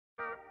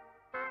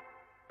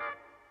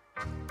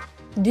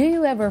Do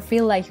you ever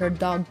feel like your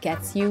dog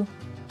gets you?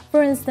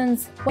 For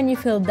instance, when you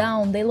feel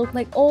down, they look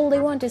like all they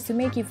want is to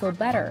make you feel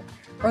better,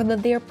 or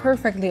that they are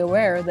perfectly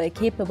aware of the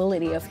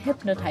capability of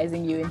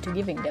hypnotizing you into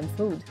giving them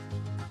food.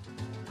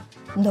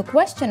 The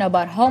question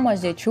about how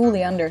much they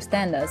truly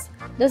understand us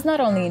does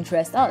not only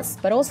interest us,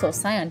 but also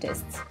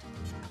scientists.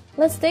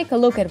 Let's take a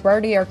look at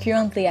where they are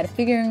currently at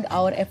figuring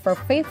out if our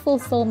faithful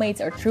soulmates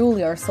are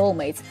truly our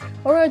soulmates,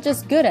 or are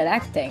just good at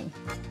acting.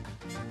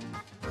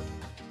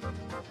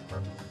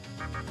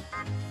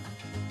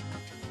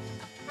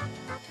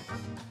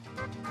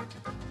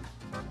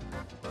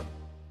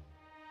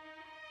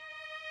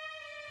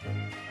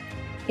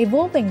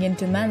 Evolving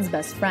into man's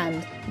best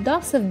friend,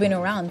 dogs have been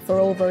around for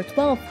over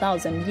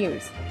 12,000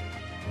 years.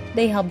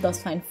 They helped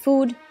us find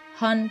food,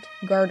 hunt,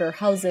 guard our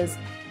houses,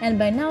 and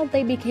by now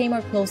they became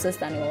our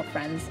closest animal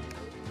friends.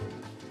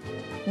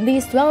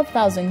 These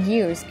 12,000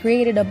 years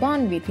created a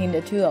bond between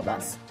the two of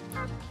us.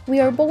 We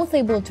are both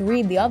able to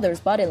read the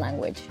other's body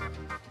language.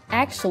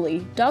 Actually,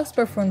 dogs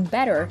perform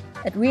better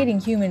at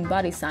reading human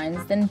body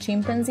signs than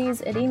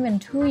chimpanzees and even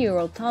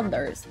 2-year-old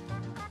toddlers.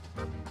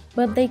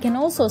 But they can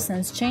also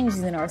sense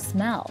changes in our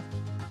smell.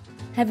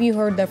 Have you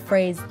heard the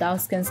phrase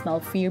 "dogs can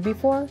smell fear"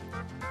 before?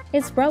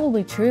 It's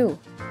probably true.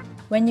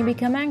 When you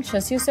become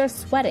anxious, you start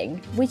sweating,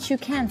 which you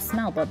can't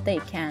smell but they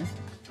can.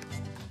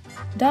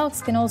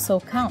 Dogs can also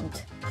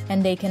count,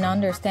 and they can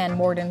understand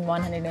more than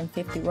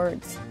 150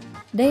 words.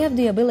 They have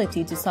the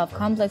ability to solve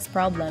complex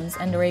problems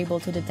and are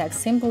able to detect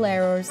simple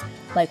errors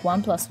like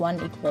 1 + 1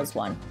 =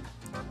 1.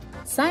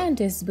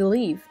 Scientists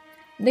believe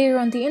they are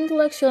on the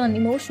intellectual and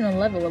emotional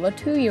level of a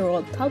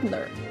 2-year-old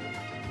toddler.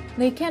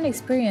 They can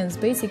experience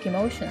basic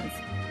emotions,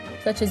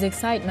 such as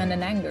excitement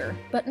and anger,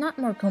 but not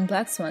more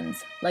complex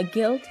ones, like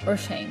guilt or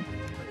shame.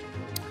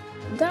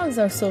 Dogs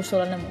are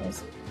social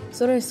animals,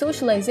 so their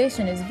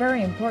socialization is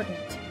very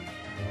important.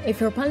 If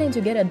you're planning to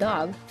get a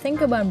dog,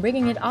 think about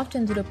bringing it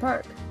often to the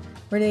park,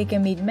 where they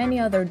can meet many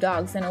other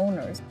dogs and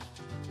owners.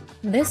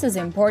 This is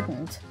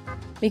important,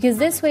 because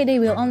this way they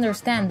will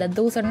understand that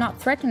those are not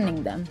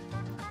threatening them.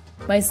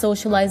 By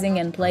socializing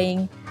and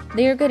playing,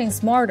 they are getting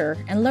smarter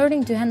and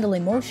learning to handle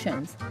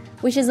emotions,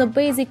 which is a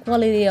basic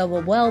quality of a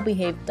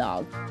well-behaved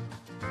dog.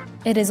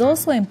 It is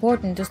also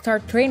important to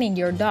start training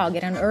your dog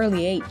at an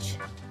early age.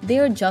 They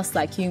are just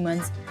like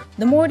humans.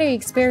 The more they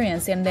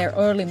experience in their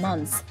early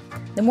months,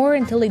 the more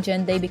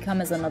intelligent they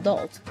become as an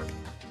adult.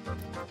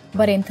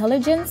 But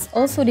intelligence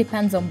also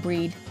depends on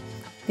breed.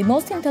 The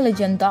most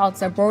intelligent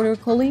dogs are Border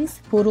Collies,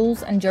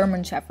 Poodles, and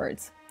German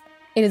Shepherds.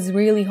 It is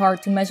really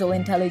hard to measure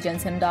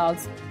intelligence in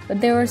dogs, but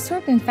there are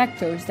certain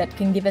factors that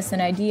can give us an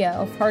idea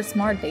of how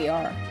smart they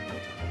are.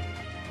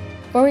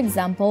 For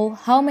example,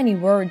 how many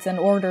words and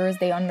orders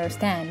they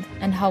understand,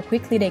 and how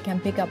quickly they can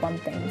pick up on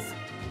things.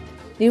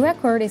 The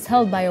record is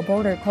held by a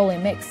Border Collie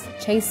mix,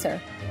 Chaser,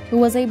 who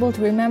was able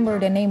to remember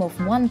the name of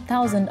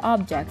 1,000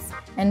 objects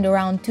and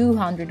around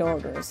 200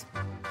 orders.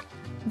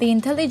 The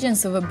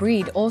intelligence of a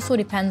breed also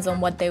depends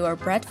on what they were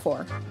bred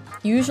for.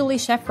 Usually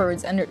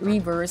Shepherds and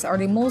Retrievers are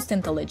the most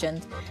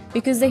intelligent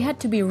because they had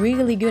to be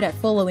really good at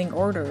following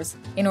orders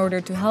in order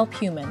to help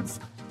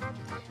humans.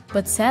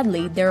 But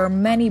sadly, there are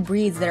many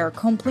breeds that are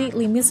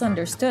completely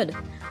misunderstood,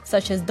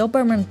 such as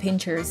Doberman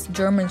Pinschers,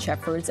 German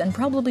Shepherds, and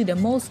probably the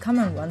most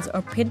common ones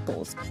are Pit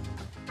Bulls.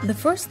 The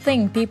first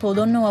thing people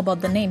don't know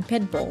about the name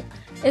Pit Bull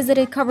is that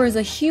it covers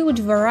a huge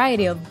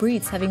variety of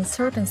breeds having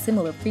certain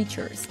similar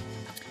features.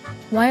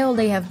 While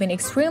they have been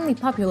extremely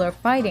popular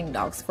fighting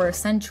dogs for a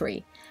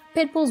century,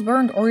 Pit Bulls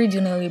weren't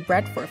originally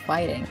bred for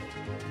fighting.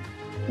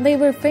 They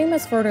were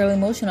famous for their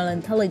emotional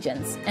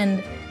intelligence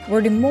and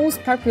were the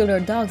most popular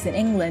dogs in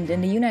England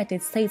and the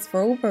United States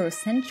for over a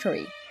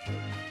century.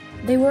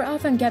 They were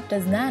often kept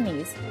as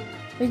nannies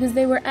because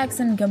they were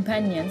excellent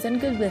companions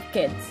and good with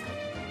kids.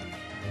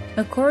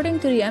 According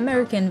to the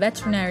American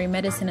Veterinary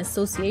Medicine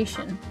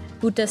Association,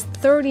 who tests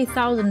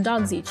 30,000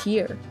 dogs each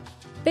year,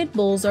 Pit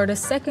Bulls are the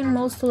second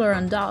most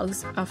tolerant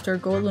dogs after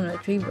Golden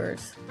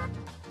Retrievers.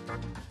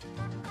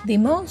 The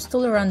most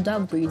tolerant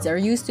dog breeds are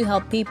used to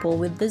help people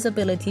with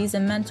disabilities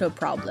and mental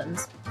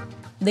problems.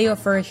 They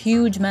offer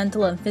huge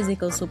mental and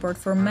physical support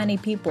for many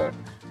people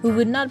who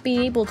would not be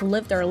able to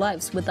live their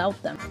lives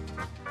without them.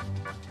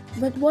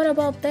 But what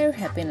about their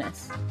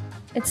happiness?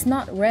 It's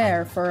not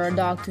rare for a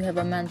dog to have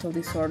a mental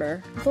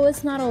disorder, though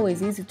it's not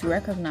always easy to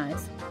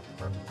recognize.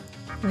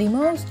 The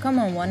most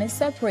common one is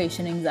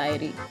separation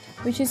anxiety,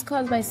 which is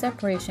caused by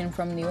separation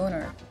from the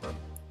owner.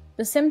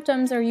 The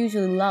symptoms are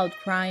usually loud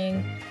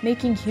crying,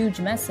 making huge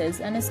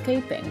messes, and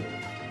escaping.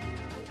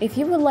 If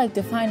you would like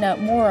to find out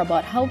more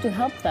about how to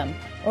help them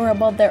or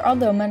about their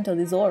other mental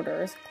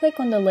disorders, click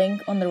on the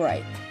link on the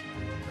right.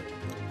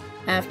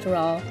 After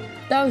all,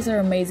 dogs are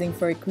amazing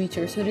furry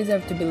creatures who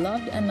deserve to be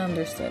loved and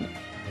understood.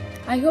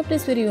 I hope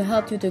this video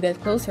helped you to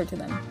get closer to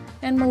them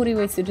and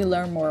motivates you to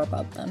learn more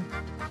about them.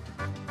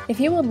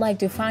 If you would like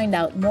to find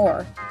out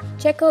more,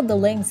 check out the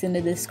links in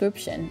the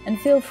description and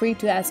feel free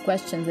to ask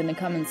questions in the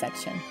comment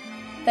section.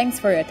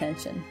 Thanks for your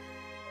attention.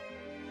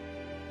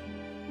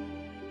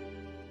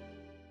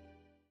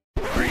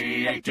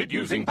 Created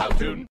using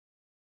Powtoon.